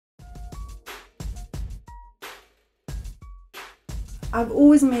I've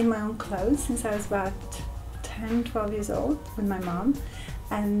always made my own clothes since I was about 10, 12 years old with my mom.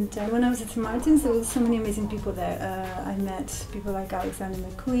 And when I was at St. Martin's, there were so many amazing people there. I met people like Alexander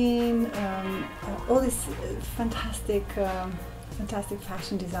McQueen, all these fantastic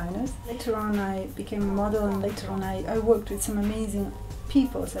fashion designers. Later on I became a model, and later on I worked with some amazing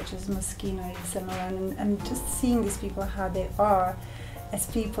people such as Moschino, Saint Laurent, and just seeing these people, how they are as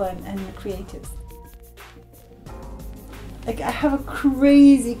people and creatives. Like, I have a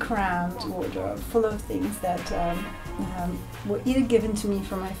crazy crammed wardrobe full of things that were either given to me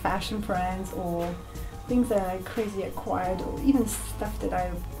from my fashion friends, or things that I crazy acquired, or even stuff that I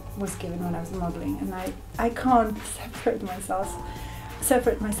was given when I was modeling. And I can't separate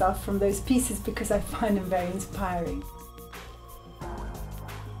myself from those pieces because I find them very inspiring. I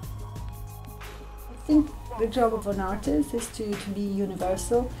think the job of an artist is to be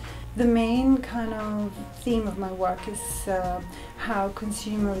universal. The main kind of theme of my work is how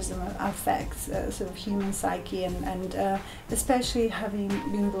consumerism affects sort of human psyche, and especially having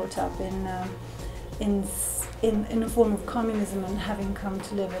been brought up in a form of communism and having come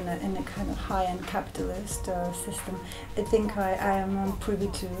to live in a kind of high-end capitalist system. I think I am privy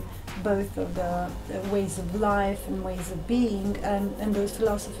to both of the ways of life and ways of being, and those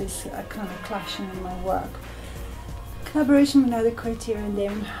philosophies are kind of clashing in my work. Collaboration with other criteria and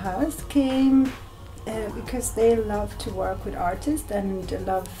Damon Hirst came because they love to work with artists and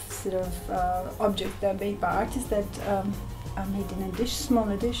love sort of objects that are made by artists that are made in small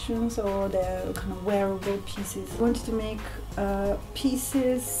editions, or they're kind of wearable pieces. I wanted to make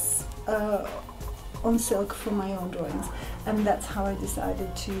pieces on silk for my own drawings, and that's how I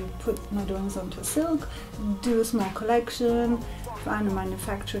decided to put my drawings onto silk, do a small collection, find a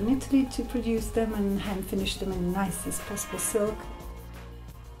manufacturer in Italy to produce them, and hand finish them in the nicest possible silk.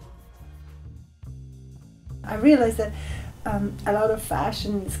 I realized that a lot of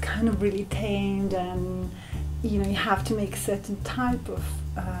fashion is kind of really tamed, and you have to make a certain type of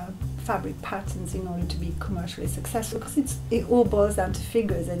fabric patterns in order to be commercially successful, because it all boils down to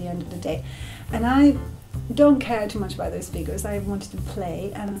figures at the end of the day. And I don't care too much about those figures. I wanted to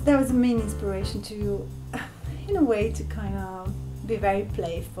play, and that was the main inspiration to, in a way, to kind of be very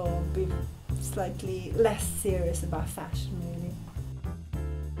playful, be slightly less serious about fashion, really.